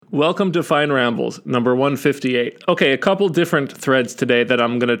Welcome to Fine Rambles, number 158. Okay, a couple different threads today that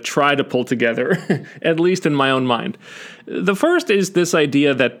I'm going to try to pull together, at least in my own mind. The first is this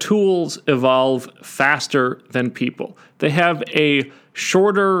idea that tools evolve faster than people. They have a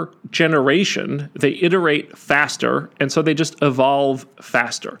shorter generation, they iterate faster, and so they just evolve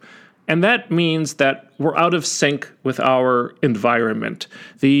faster. And that means that we're out of sync with our environment.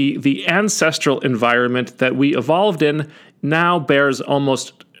 The ancestral environment that we evolved in now bears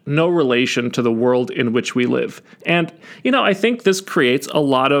almost no relation to the world in which we live. And, I think this creates a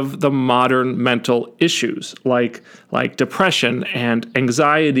lot of the modern mental issues like depression and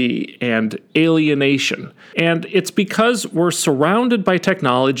anxiety and alienation. And it's because we're surrounded by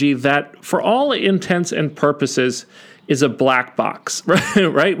technology that, for all intents and purposes, is a black box,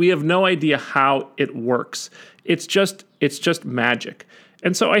 right? We have no idea how it works. It's just magic.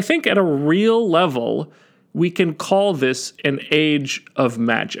 And so I think at a real level, we can call this an age of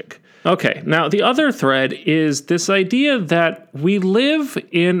magic. Okay, now the other thread is this idea that we live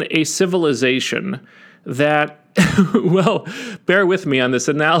in a civilization that, well, bear with me on this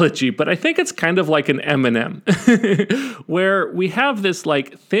analogy, but I think it's kind of like an M&M, where we have this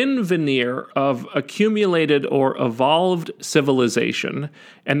thin veneer of accumulated or evolved civilization,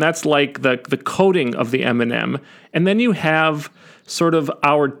 and that's like the coating of the M&M, and then you have sort of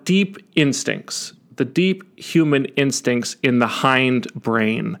our deep instincts, the deep human instincts in the hind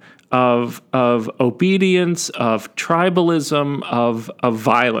brain of obedience, of tribalism, of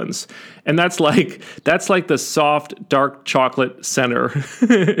violence. And that's like the soft, dark chocolate center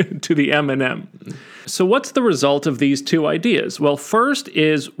to the M&M. So what's the result of these two ideas? Well, first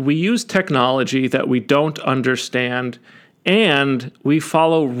is we use technology that we don't understand, and we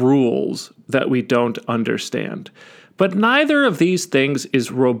follow rules that we don't understand. But neither of these things is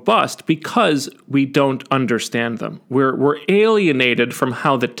robust because we don't understand them. We're alienated from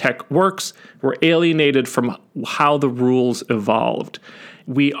how the tech works. We're alienated from how the rules evolved.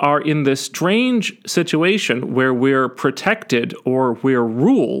 We are in this strange situation where we're protected or we're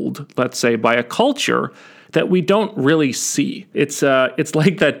ruled, let's say, by a culture that we don't really see. It's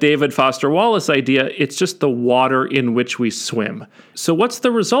like that David Foster Wallace idea. It's just the water in which we swim. So what's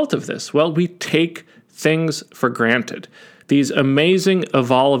the result of this? Well, we take things for granted. These amazing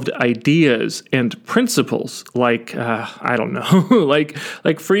evolved ideas and principles like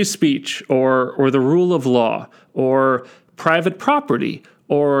like free speech or the rule of law or private property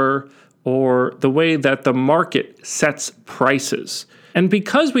or the way that the market sets prices. And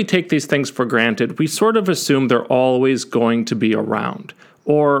because we take these things for granted, we sort of assume they're always going to be around,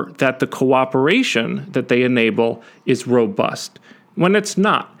 or that the cooperation that they enable is robust, when it's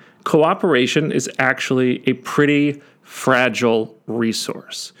not. Cooperation is actually a pretty fragile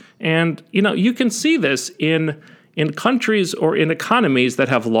resource. And, you can see this in countries or in economies that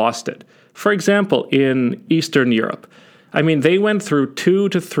have lost it. For example, in Eastern Europe, they went through 2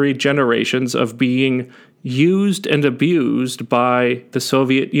 to 3 generations of being used and abused by the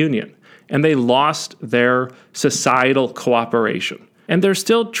Soviet Union, and they lost their societal cooperation. And they're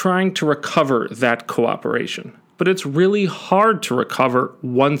still trying to recover that cooperation. But it's really hard to recover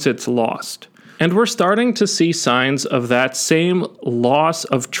once it's lost. And we're starting to see signs of that same loss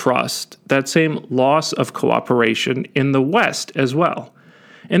of trust, that same loss of cooperation in the West as well.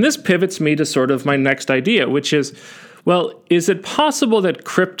 And this pivots me to sort of my next idea, which is, well, is it possible that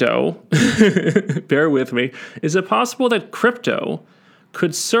crypto, bear with me, is it possible that crypto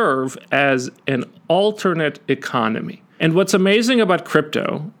could serve as an alternate economy? And what's amazing about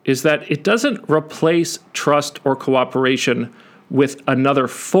crypto is that it doesn't replace trust or cooperation with another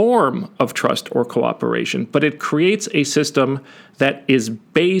form of trust or cooperation, but it creates a system that is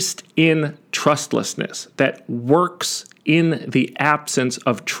based in trustlessness, that works in the absence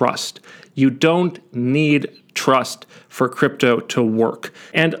of trust. You don't need trust for crypto to work.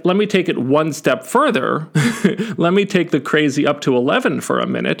 And let me take it one step further. Let me take the crazy up to 11 for a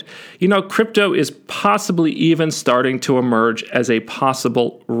minute. Crypto is possibly even starting to emerge as a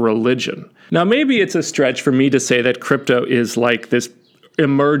possible religion. Now, maybe it's a stretch for me to say that crypto is like this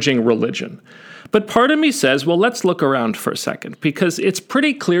emerging religion. But part of me says, well, let's look around for a second, because it's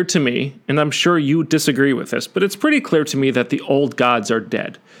pretty clear to me, and I'm sure you disagree with this, but it's pretty clear to me that the old gods are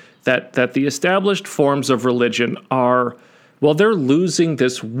dead. That the established forms of religion are, well, they're losing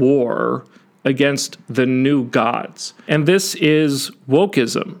this war against the new gods. And this is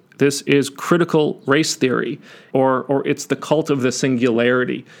wokeism. This is critical race theory, or it's the cult of the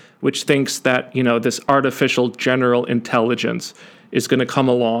singularity, which thinks that, this artificial general intelligence is going to come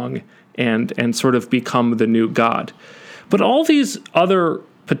along and sort of become the new god. But all these other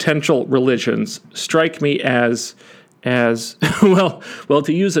potential religions strike me as as well,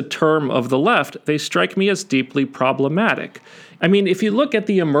 to use a term of the left, they strike me as deeply problematic. I mean, if you look at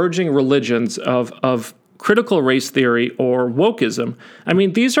the emerging religions of critical race theory or wokeism, I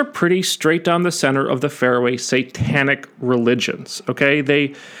mean, these are pretty straight down the center of the fairway satanic religions, okay?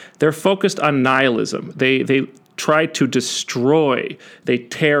 They're focused on nihilism. They try to destroy, they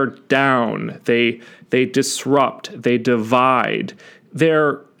tear down, they disrupt, they divide.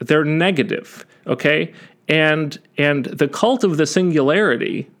 They're negative, okay? And the cult of the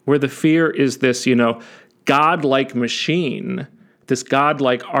singularity, where the fear is this, godlike machine, this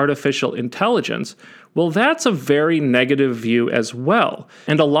godlike artificial intelligence, well, that's a very negative view as well.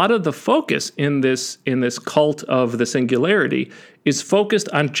 And a lot of the focus in this cult of the singularity is focused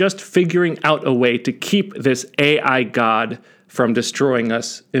on just figuring out a way to keep this AI God from destroying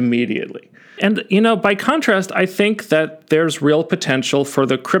us immediately. And, by contrast, I think that there's real potential for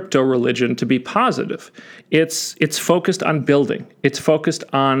the crypto religion to be positive. It's focused on building. It's focused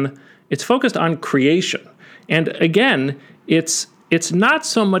on creation. And again, it's not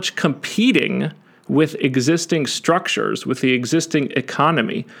so much competing with existing structures, with the existing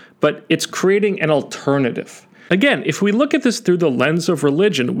economy, but it's creating an alternative. Again, if we look at this through the lens of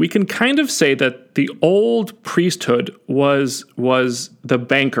religion, we can kind of say that the old priesthood was the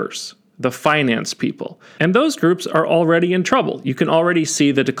bankers, the finance people. And those groups are already in trouble. You can already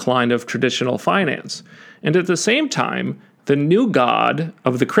see the decline of traditional finance. And at the same time, the new god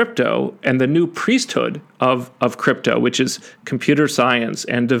of the crypto and the new priesthood of crypto, which is computer science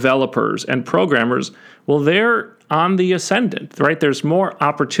and developers and programmers, well, they're on the ascendant, right? There's more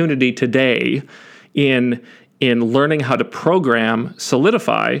opportunity today in learning how to program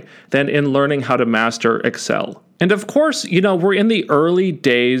Solidify than in learning how to master Excel. And of course, we're in the early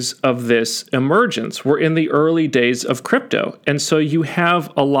days of this emergence. We're in the early days of crypto. And so you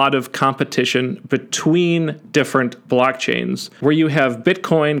have a lot of competition between different blockchains, where you have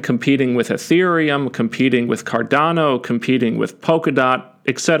Bitcoin competing with Ethereum, competing with Cardano, competing with Polkadot,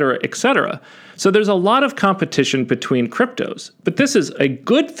 et cetera, et cetera. So there's a lot of competition between cryptos. But this is a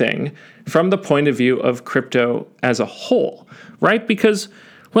good thing from the point of view of crypto as a whole, right? Because,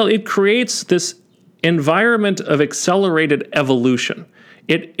 well, it creates this environment of accelerated evolution.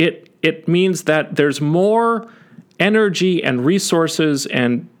 It means that there's more energy and resources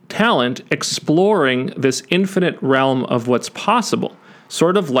and talent exploring this infinite realm of what's possible,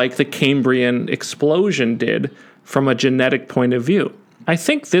 sort of like the Cambrian explosion did from a genetic point of view. I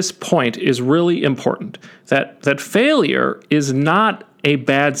think this point is really important, that failure is not a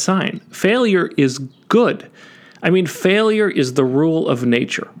bad sign. Failure is good. I mean, failure is the rule of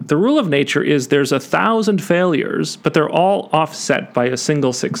nature. The rule of nature is there's 1,000 failures, but they're all offset by a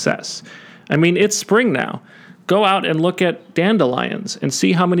single success. I mean, it's spring now. Go out and look at dandelions and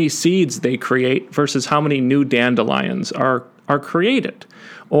see how many seeds they create versus how many new dandelions are created.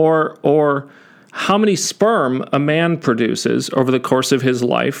 Or how many sperm a man produces over the course of his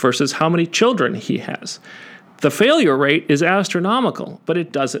life versus how many children he has. The failure rate is astronomical, but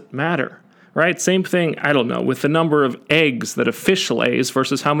it doesn't matter. Right? Same thing, with the number of eggs that a fish lays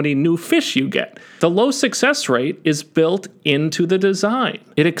versus how many new fish you get. The low success rate is built into the design.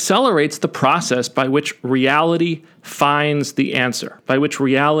 It accelerates the process by which reality finds the answer, by which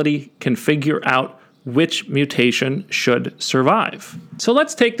reality can figure out which mutation should survive. So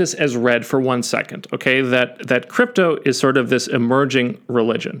let's take this as read for 1 second, okay, that crypto is sort of this emerging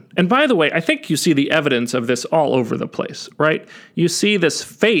religion. And by the way, I think you see the evidence of this all over the place, right? You see this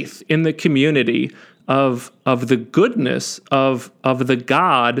faith in the community of the goodness of the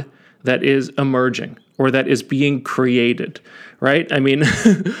God that is emerging or that is being created, right? I mean,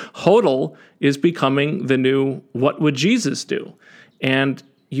 HODL is becoming the new what would Jesus do? And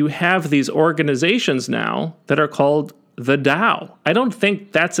you have these organizations now that are called the DAO. I don't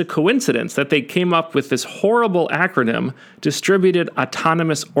think that's a coincidence that they came up with this horrible acronym, Distributed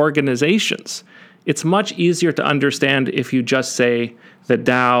Autonomous Organizations. It's much easier to understand if you just say the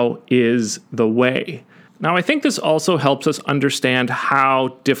DAO is the way. Now, I think this also helps us understand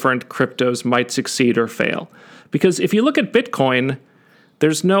how different cryptos might succeed or fail. Because if you look at Bitcoin,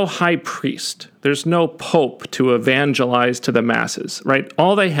 there's no high priest. There's no pope to evangelize to the masses, right?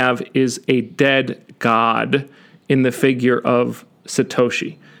 All they have is a dead god in the figure of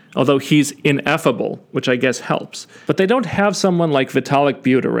Satoshi, although he's ineffable, which I guess helps. But they don't have someone like Vitalik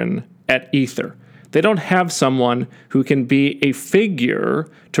Buterin at Ether. They don't have someone who can be a figure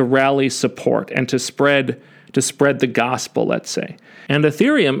to rally support and to spread the gospel, let's say. And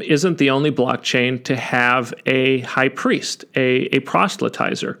Ethereum isn't the only blockchain to have a high priest, a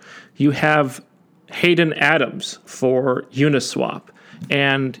proselytizer. You have Hayden Adams for Uniswap,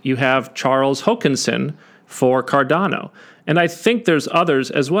 and you have Charles Hoskinson for Cardano. And I think there's others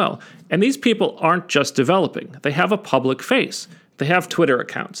as well. And these people aren't just developing. They have a public face. They have Twitter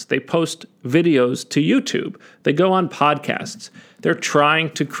accounts. They post videos to YouTube. They go on podcasts. They're trying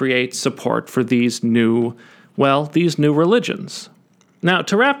to create support for these new religions. Now,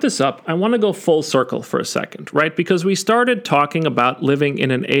 to wrap this up, I want to go full circle for a second, right? Because we started talking about living in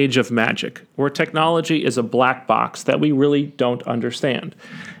an age of magic, where technology is a black box that we really don't understand.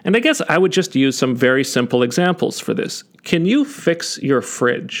 And I guess I would just use some very simple examples for this. Can you fix your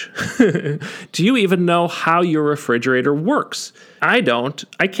fridge? Do you even know how your refrigerator works? I don't.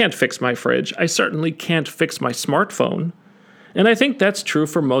 I can't fix my fridge. I certainly can't fix my smartphone. And I think that's true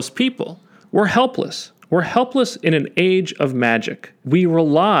for most people. We're helpless. We're helpless in an age of magic. We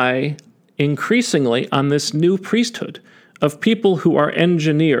rely increasingly on this new priesthood of people who are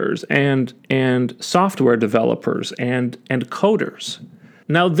engineers and software developers and coders.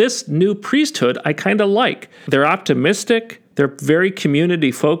 Now, this new priesthood I kind of like. They're optimistic, they're very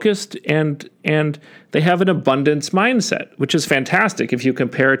community focused, and they have an abundance mindset, which is fantastic if you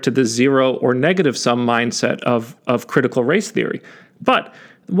compare it to the zero or negative sum mindset of critical race theory. But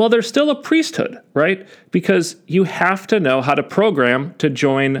well, there's still a priesthood, right? Because you have to know how to program to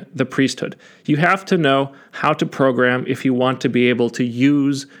join the priesthood. You have to know how to program if you want to be able to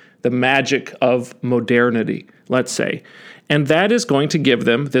use the magic of modernity, let's say. And that is going to give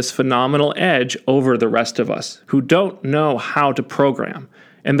them this phenomenal edge over the rest of us who don't know how to program.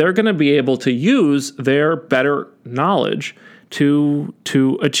 And they're going to be able to use their better knowledge to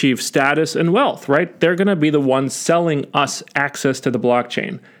achieve status and wealth, right? They're going to be the ones selling us access to the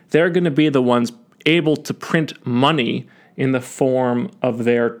blockchain. They're going to be the ones able to print money in the form of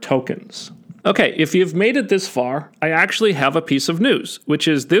their tokens. Okay, if you've made it this far, I actually have a piece of news, which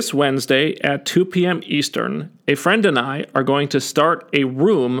is this Wednesday at 2 p.m. Eastern, a friend and I are going to start a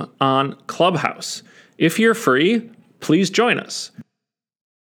room on Clubhouse. If you're free, please join us.